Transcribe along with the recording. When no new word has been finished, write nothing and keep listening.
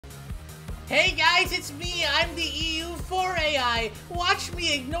Hey guys, it's me. I'm the EU4 AI. Watch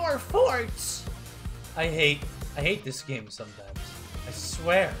me ignore forts. I hate this game sometimes. I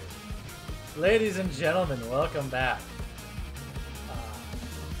swear. Ladies and gentlemen, welcome back.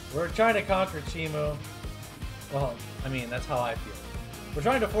 We're trying to conquer Chimu. Well, I mean, that's how I feel. We're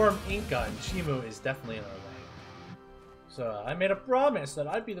trying to form Inca, and Chimu is definitely in our way. So I made a promise that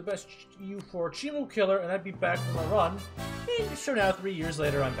I'd be the best EU4 Chimu killer, and I'd be back for my run. And sure now, 3 years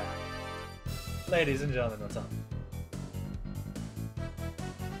later, I'm back. Ladies and gentlemen, what's up?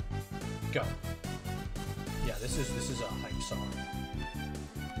 Go. Yeah, this is a hype song.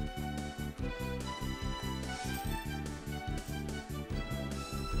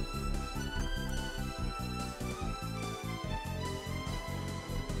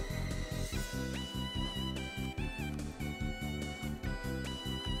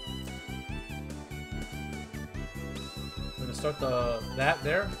 I'm gonna start that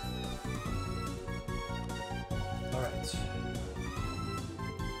there. Alright.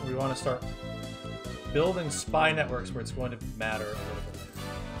 We want to start building spy networks where it's going to matter a little bit later.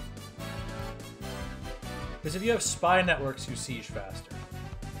 Because if you have spy networks, you siege faster.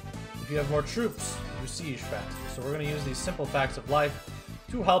 If you have more troops, you siege faster. So we're going to use these simple facts of life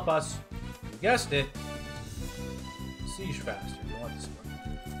to help us, you guessed it, siege faster. You want this one.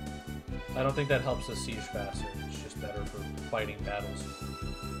 I don't think that helps us siege faster. It's just better for fighting battles.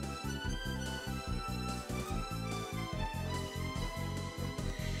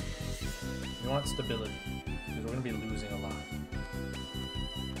 We want stability, because we're going to be losing a lot.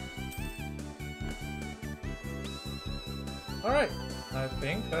 Alright, I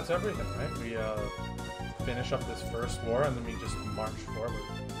think that's everything, right? We finish up this first war, and then we just march forward.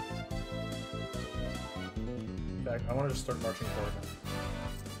 In fact, I want to just start marching forward now.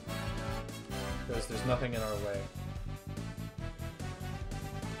 Because there's nothing in our way.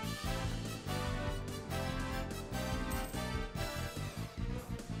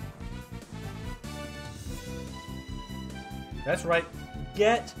 That's right.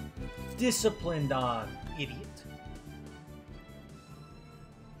 Get disciplined on, idiot.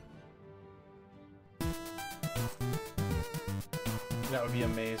 That would be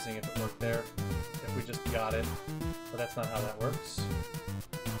amazing if it worked there. If we just got it. But that's not how that works.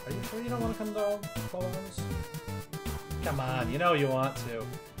 Are you sure you don't want to come to Poems? Come on, you know you want to.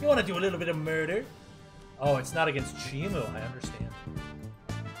 You want to do a little bit of murder? Oh, it's not against Chimu, I understand.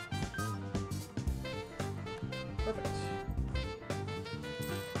 Perfect.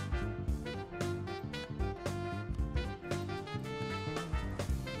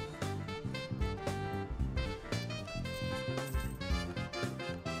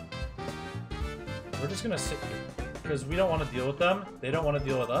 We're just gonna sit here, because we don't want to deal with them. They don't want to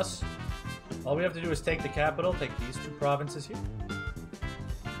deal with us. All we have to do is take the capital, take these two provinces here.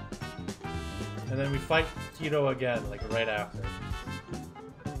 And then we fight Quito again, like right after.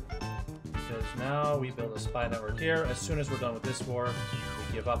 Because now we build a spy network here. As soon as we're done with this war, we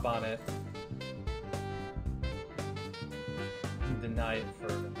give up on it. And deny it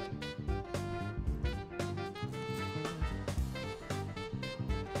fervently.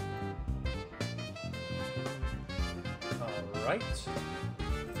 Alright.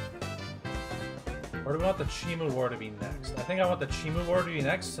 Or do we want the Chimu War to be next? I think I want the Chimu War to be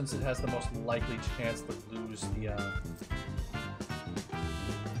next, since it has the most likely chance to lose the,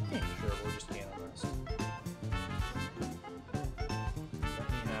 Sure, we'll just gain on this. Let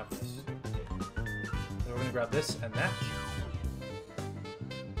me have this. So we're gonna grab this and that.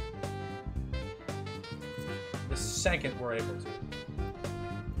 The second we're able to.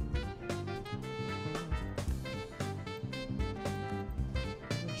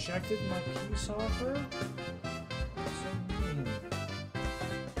 Rejected my peace offer? So mean.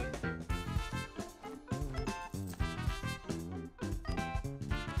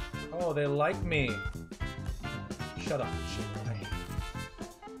 Oh, they like me. Shut up, Chimu.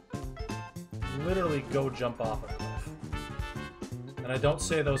 Literally go jump off a cliff. And I don't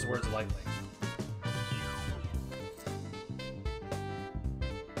say those words lightly.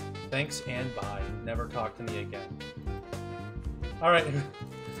 Thanks and bye. Never talk to me again. Alright.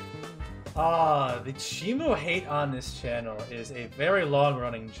 The Chimu hate on this channel is a very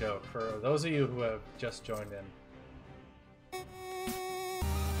long-running joke for those of you who have just joined in.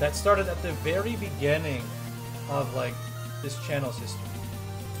 That started at the very beginning of, like, this channel's history.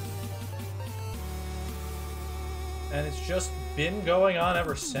 And it's just been going on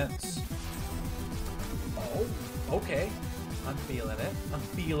ever since. Oh, okay. I'm feeling it. I'm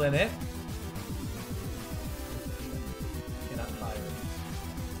feeling it. Cannot hire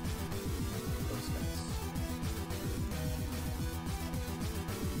those guys.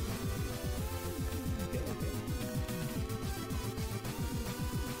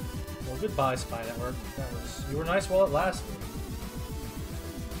 goodbye, Spy Network. You were nice while it lasted.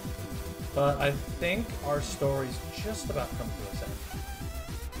 But I think our story's just about come to its end.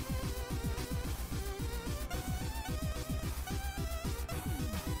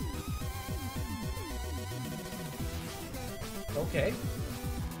 Okay.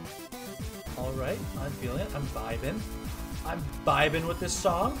 Alright, I'm feeling it. I'm vibing. I'm vibing with this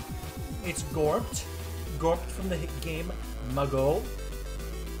song. It's Gorped. Gorped from the hit game Mago.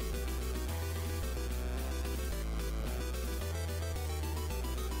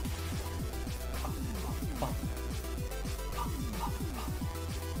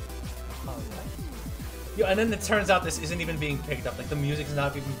 Yo, and then it turns out this isn't even being picked up. Like, the music's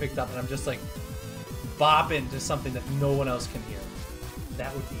not even picked up, and I'm just, like, bopping to something that no one else can hear.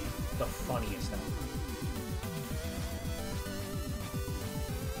 That would be the funniest ever.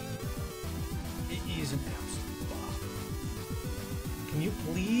 It is an absolute bop. Can you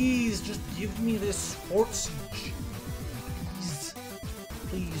please just give me this sports siege? Please.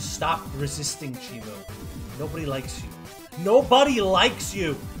 Please stop resisting, Chimu. Nobody likes you. Nobody likes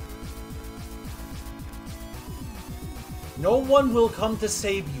you! No one will come to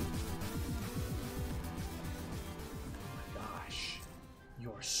save you. Oh my gosh.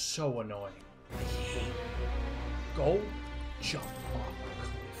 You're so annoying. I hate you. Go jump off a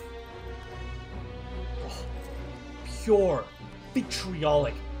cliff. Oh, pure,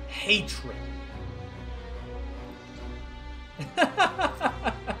 vitriolic hatred.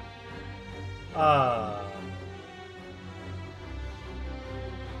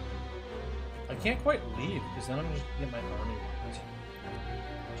 I can't quite leave, because then I'm just gonna get my army wiped.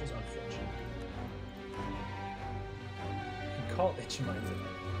 Which is unfortunate. I can call Ichimai today.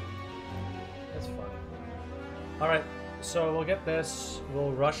 That's funny. Alright, so we'll get this.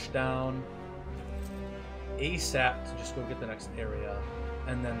 We'll rush down ASAP to just go get the next area.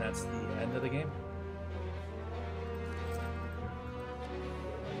 And then that's the end of the game.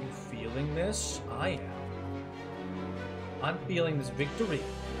 Are you feeling this? I am. I'm feeling this victory.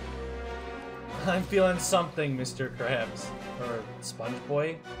 I'm feeling something, Mr. Krabs. Or Sponge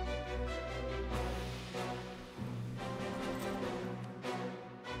Boy.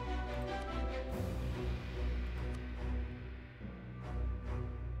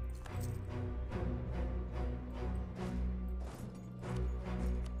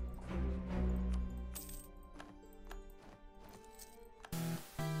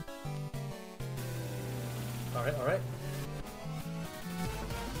 Alright, alright.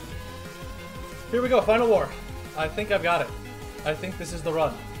 Here we go, Final War. I think I've got it. I think this is the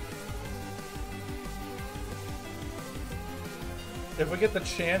run. If we get the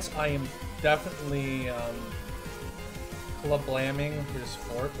chance, I am definitely club blamming his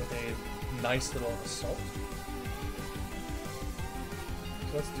fort with a nice little assault.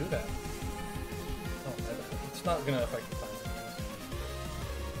 So let's do that. Oh, it's not gonna affect the time.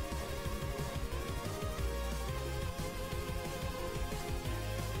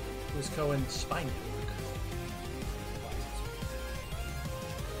 Cusco and Spy Network.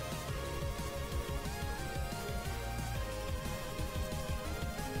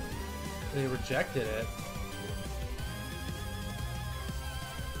 They rejected it.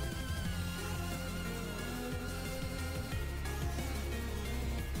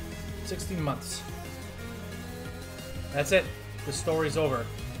 $16 months. That's it. The story's over.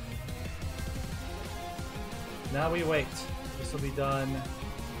 Now we wait. This will be done.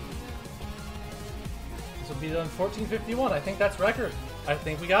 Will be done 1451. I think that's record. I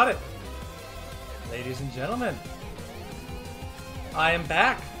think we got it. Ladies and gentlemen, I am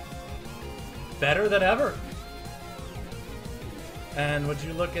back. Better than ever. And would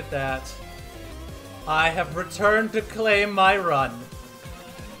you look at that? I have returned to claim my run.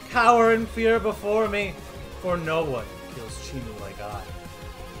 Cower in fear before me, for no one kills Chimu like I.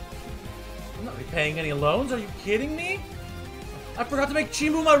 I'm not repaying any loans. Are you kidding me? I forgot to make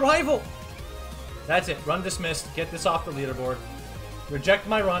Chimu my rival. That's it. Run dismissed. Get this off the leaderboard. Reject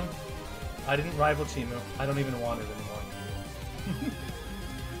my run. I didn't rival Chimu. I don't even want it anymore.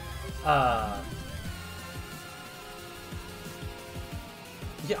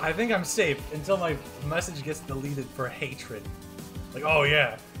 Yeah, I think I'm safe until my message gets deleted for hatred. Like, oh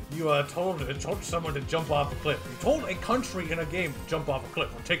yeah, you told someone to jump off a cliff. You told a country in a game to jump off a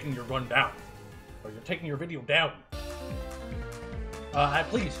cliff. We're taking your run down. Or you're taking your video down.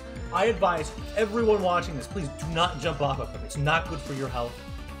 Please. I advise everyone watching this, please do not jump off of it. It's not good for your health,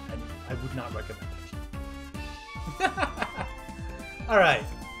 and I would not recommend it. Alright,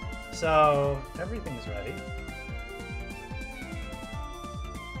 so everything's ready.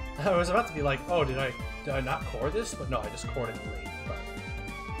 I was about to be like, oh, did I not core this? But no, I just cored it late.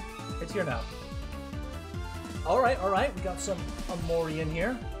 But It's here now. All right. We got some Amori in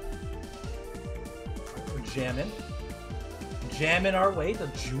here. We're jamming our way to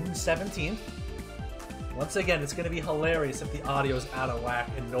June 17th. Once again, it's going to be hilarious if the audio's out of whack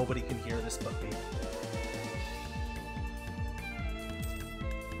and nobody can hear this but me.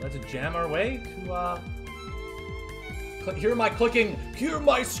 Let's jam our way to, hear my clicking, hear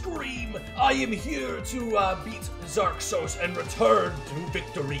my scream! I am here to, beat Zarxos and return to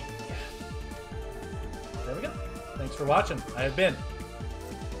victory! There we go. Thanks for watching. I have been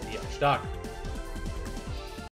the Archdoc.